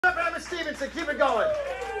Stevenson, keep it going.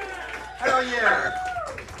 Hell yeah.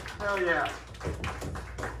 Hell yeah.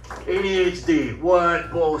 ADHD,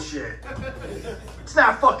 what bullshit. It's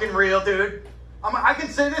not fucking real, dude. I can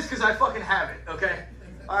say this because I fucking have it, okay?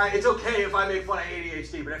 Alright, it's okay if I make fun of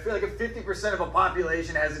ADHD, but I feel like if 50% of a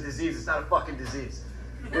population has a disease, it's not a fucking disease.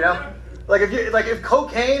 You know? If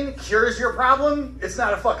cocaine cures your problem, it's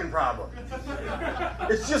not a fucking problem.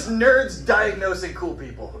 It's just nerds diagnosing cool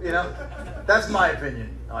people, you know? That's my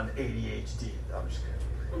opinion on ADHD. I'm just kidding.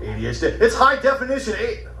 ADHD. It's high definition.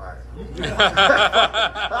 Alright.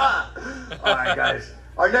 Alright, guys.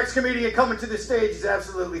 Our next comedian coming to the stage is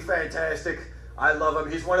absolutely fantastic. I love him.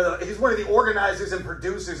 He's one of the organizers and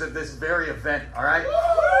producers of this very event, alright?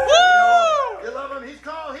 You love him. He's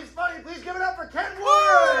cool. He's funny. Please give it up for Ken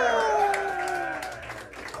Ward.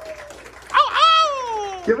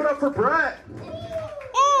 Give it up for Brett.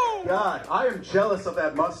 God, I am jealous of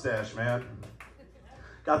that mustache, man.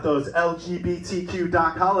 Got those LGBTQ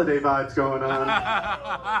Doc Holliday vibes going on.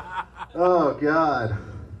 Oh, God.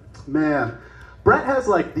 Man. Brett has,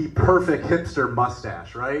 like, the perfect hipster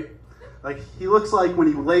mustache, right? Like, he looks like when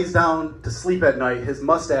he lays down to sleep at night, his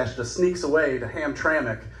mustache just sneaks away to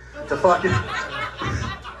Hamtramck to fucking...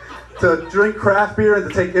 to drink craft beer and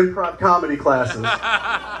to take improv comedy classes.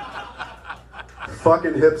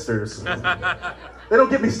 Fucking hipsters. They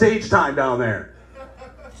don't give me stage time down there.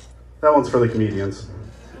 That one's for the comedians.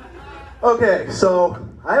 Okay, so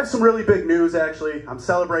I have some really big news, actually. I'm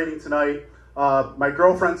celebrating tonight. My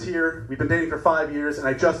girlfriend's here. We've been dating for 5 years, and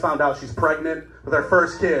I just found out she's pregnant with our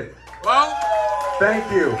first kid. Well,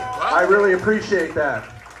 thank you. Well, I really appreciate that.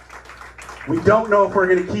 We don't know if we're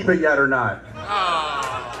going to keep it yet or not.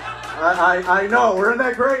 I know, we're in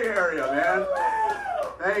that gray area, man.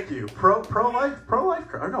 Thank you. Pro-life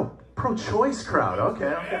crowd? No, pro-choice crowd.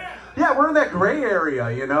 Okay. Yeah, we're in that gray area,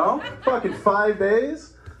 you know? Fucking 5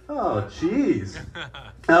 days? Oh, jeez. I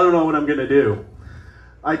don't know what I'm going to do.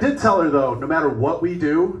 I did tell her, though, no matter what we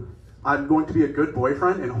do, I'm going to be a good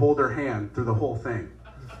boyfriend and hold her hand through the whole thing.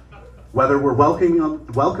 Whether we're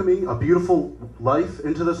welcoming a beautiful life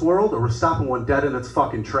into this world or we're stopping one dead in its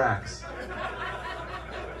fucking tracks.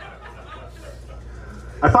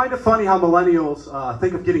 I find it funny how millennials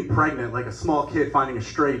think of getting pregnant like a small kid finding a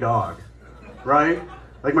stray dog, right?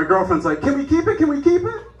 Like my girlfriend's like, can we keep it? Can we keep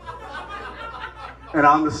it? And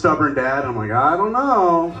I'm the stubborn dad. I'm like, I don't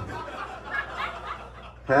know.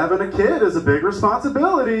 Having a kid is a big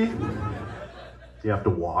responsibility. You have to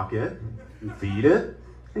walk it and feed it.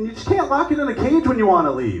 And you just can't lock it in a cage when you want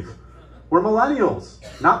to leave. We're millennials,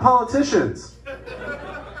 not politicians.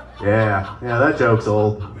 Yeah, that joke's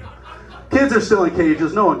old. Kids are still in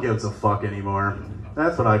cages. No one gives a fuck anymore.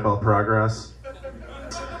 That's what I call progress.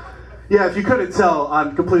 Yeah, if you couldn't tell,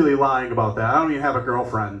 I'm completely lying about that. I don't even have a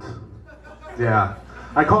girlfriend. Yeah.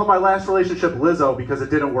 I called my last relationship Lizzo because it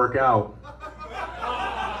didn't work out.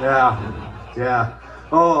 Yeah.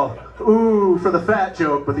 Oh, ooh, for the fat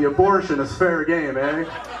joke, but the abortion is fair game, eh?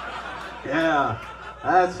 Yeah,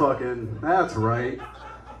 that's right.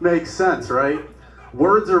 Makes sense, right?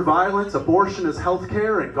 Words are violence, abortion is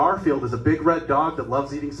healthcare, and Garfield is a big red dog that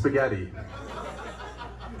loves eating spaghetti.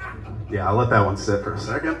 Yeah, I'll let that one sit for a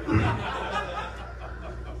second.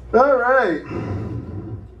 All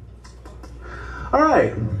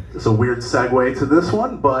right. It's a weird segue to this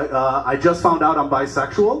one, but I just found out I'm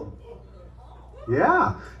bisexual.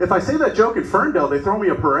 Yeah. If I say that joke in Ferndale, they throw me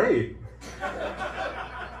a parade.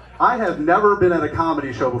 I have never been at a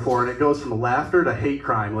comedy show before, and it goes from laughter to hate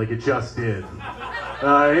crime like it just did.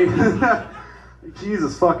 Alright?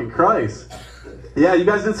 Jesus fucking Christ. Yeah, you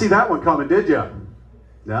guys didn't see that one coming, did you?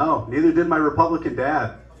 No, neither did my Republican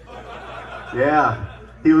dad. Yeah.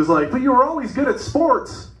 He was like, but you were always good at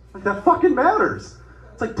sports. Like, that fucking matters.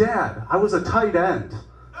 It's like, Dad, I was a tight end.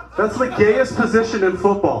 That's the gayest position in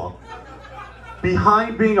football.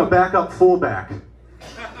 Behind being a backup fullback.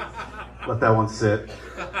 Let that one sit.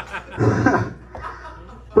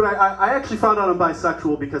 But I actually found out I'm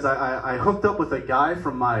bisexual because I hooked up with a guy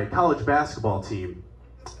from my college basketball team.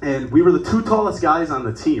 And we were the two tallest guys on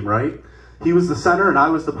the team, right? He was the center and I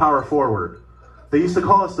was the power forward. They used to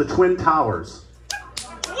call us the Twin Towers.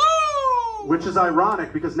 Woo! Which is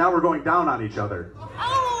ironic because now we're going down on each other.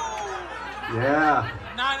 Oh! Yeah.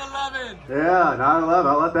 9/11. Yeah, 9/11.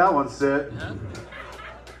 I'll let that one sit. Yeah.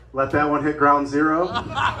 Let that one hit ground zero.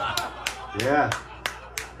 Yeah.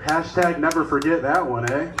 Hashtag never forget that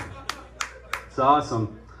one, eh? It's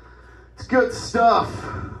awesome. It's good stuff.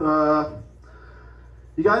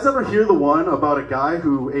 You guys ever hear the one about a guy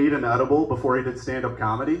who ate an edible before he did stand-up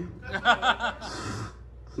comedy?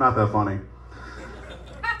 It's not that funny.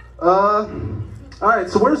 Alright,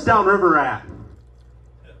 so where's Downriver at?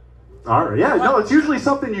 All right, yeah, no, it's usually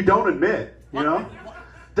something you don't admit, you know?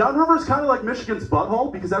 Downriver is kind of like Michigan's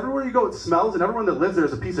butthole because everywhere you go it smells and everyone that lives there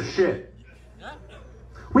is a piece of shit.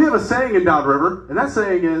 We have a saying in Downriver, and that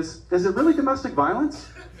saying is it really domestic violence?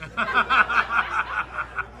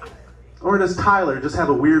 Or does Tyler just have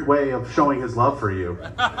a weird way of showing his love for you?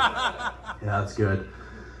 Yeah, that's good.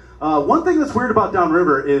 One thing that's weird about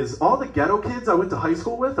Downriver is all the ghetto kids I went to high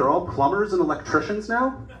school with are all plumbers and electricians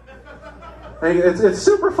now. Like, it's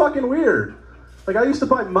super fucking weird. Like, I used to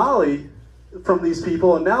buy Molly from these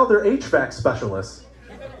people, and now they're HVAC specialists.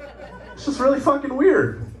 It's just really fucking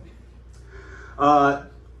weird.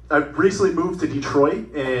 I recently moved to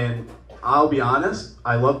Detroit, and I'll be honest,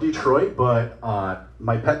 I love Detroit, but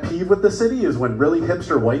my pet peeve with the city is when really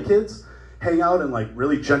hipster white kids hang out in like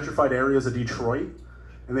really gentrified areas of Detroit,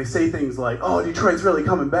 and they say things like, "Oh, Detroit's really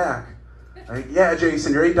coming back." Like, yeah,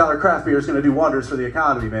 Jason, your $8 craft beer is going to do wonders for the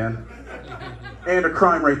economy, man. And a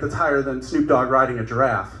crime rate that's higher than Snoop Dogg riding a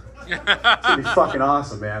giraffe. It's going to be fucking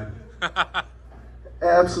awesome, man.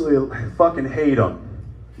 Absolutely fucking hate them.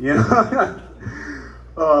 You know?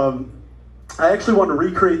 I actually want to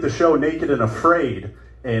recreate the show Naked and Afraid,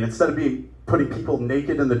 and instead of putting people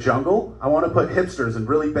naked in the jungle, I want to put hipsters in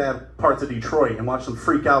really bad parts of Detroit and watch them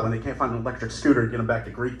freak out when they can't find an electric scooter to get them back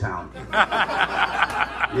to Greektown.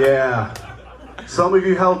 Yeah. Some of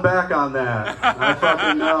you held back on that. I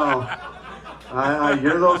fucking know.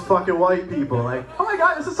 You're those fucking white people. Like, oh my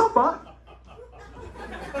god, this is so fun.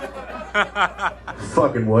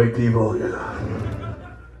 Fucking white people. Yeah.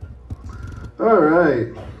 All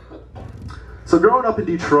right. So growing up in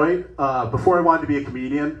Detroit, before I wanted to be a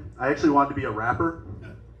comedian, I actually wanted to be a rapper.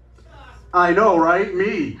 I know, right?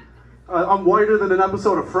 Me. I'm whiter than an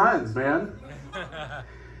episode of Friends, man.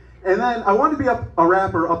 And then I wanted to be a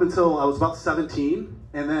rapper up until I was about 17,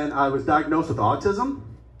 and then I was diagnosed with autism.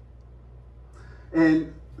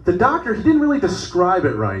 And the doctor, he didn't really describe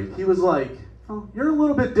it right. He was like, "Oh, you're a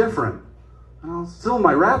little bit different." And I was still in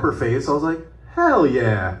my rapper phase, so I was like, hell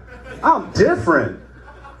yeah, I'm different.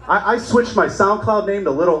 I switched my SoundCloud name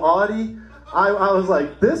to Little Audie. I was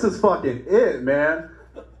like, this is fucking it, man.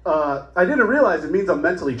 I didn't realize it means I'm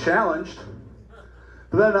mentally challenged.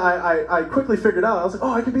 But then I quickly figured out, I was like,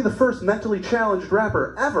 oh, I could be the first mentally challenged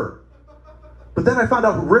rapper ever. But then I found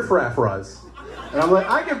out who Riff Raff was. And I'm like,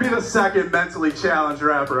 I could be the second mentally challenged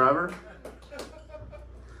rapper ever.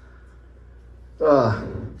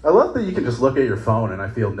 I love that you can just look at your phone and I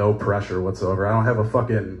feel no pressure whatsoever. I don't have a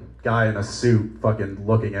fucking guy in a suit fucking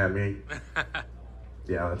looking at me.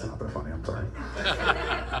 Yeah, that's not that funny, I'm sorry.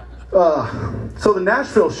 So the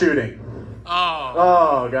Nashville shooting.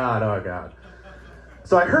 Oh God.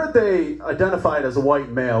 So I heard they identified as a white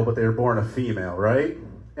male, but they were born a female, right?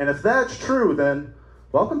 And if that's true, then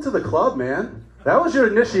welcome to the club, man. That was your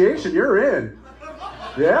initiation, you're in.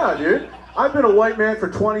 Yeah, dude. I've been a white man for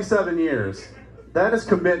 27 years. That is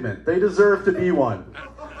commitment. They deserve to be one.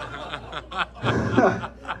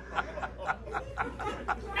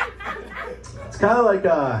 It's kind of like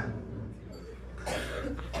that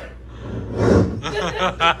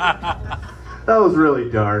was really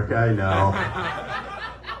dark, I know.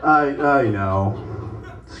 I know.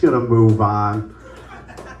 Just gonna move on.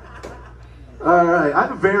 Alright, I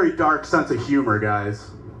have a very dark sense of humor,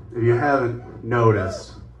 guys. If you haven't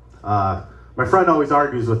noticed. My friend always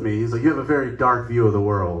argues with me. He's like, you have a very dark view of the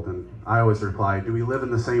world. And I always reply, do we live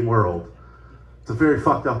in the same world? It's a very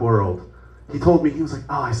fucked up world. He told me, he was like,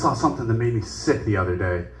 oh, I saw something that made me sick the other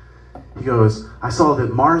day. He goes, I saw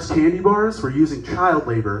that Mars candy bars were using child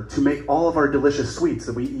labor to make all of our delicious sweets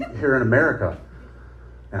that we eat here in America.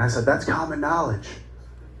 And I said, that's common knowledge.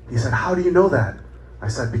 He said, how do you know that? I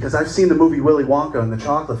said, because I've seen the movie Willy Wonka and the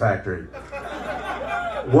Chocolate Factory.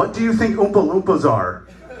 What do you think Oompa Loompas are?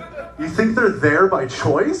 You think they're there by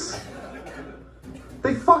choice?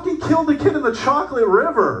 They fucking killed a kid in the Chocolate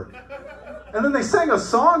River. And then they sang a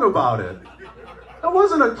song about it. That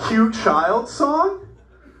wasn't a cute child song.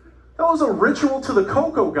 That was a ritual to the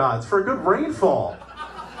cocoa gods for a good rainfall.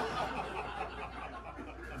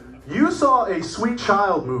 You saw a sweet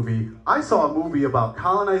child movie. I saw a movie about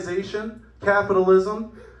colonization,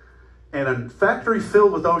 capitalism, and a factory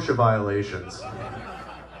filled with OSHA violations.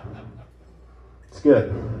 It's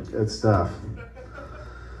good. Good stuff.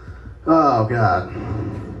 Oh, God.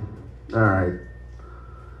 All right.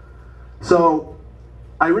 So,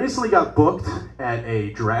 I recently got booked at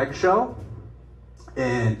a drag show,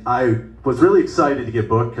 and I was really excited to get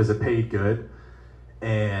booked because it paid good.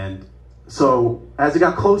 And so, as it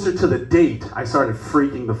got closer to the date, I started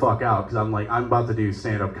freaking the fuck out because I'm like, I'm about to do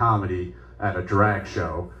stand-up comedy at a drag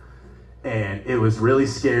show. And it was really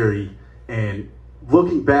scary. And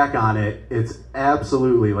looking back on it, it's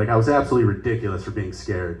absolutely, like I was absolutely ridiculous for being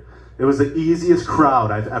scared. It was the easiest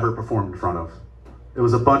crowd I've ever performed in front of. It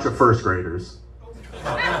was a bunch of first graders.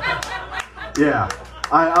 Yeah,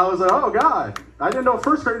 I was like, oh God, I didn't know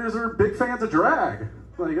first graders were big fans of drag.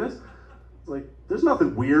 Like this, like there's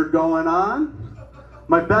nothing weird going on.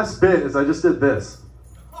 My best bit is I just did this.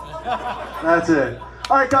 That's it.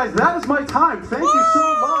 All right, guys, that is my time. Thank you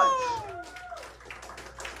so much.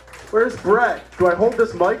 Where's Brett? Do I hold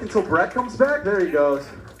this mic until Brett comes back? There he goes.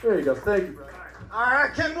 There you go. Thank you, Brett. All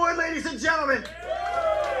right, Ken Wood, ladies and gentlemen.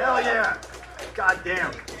 Hell yeah. God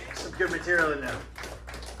damn. Some good material in there.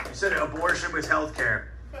 You said abortion was healthcare.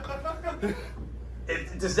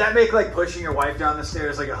 Does that make like pushing your wife down the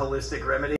stairs like a holistic remedy?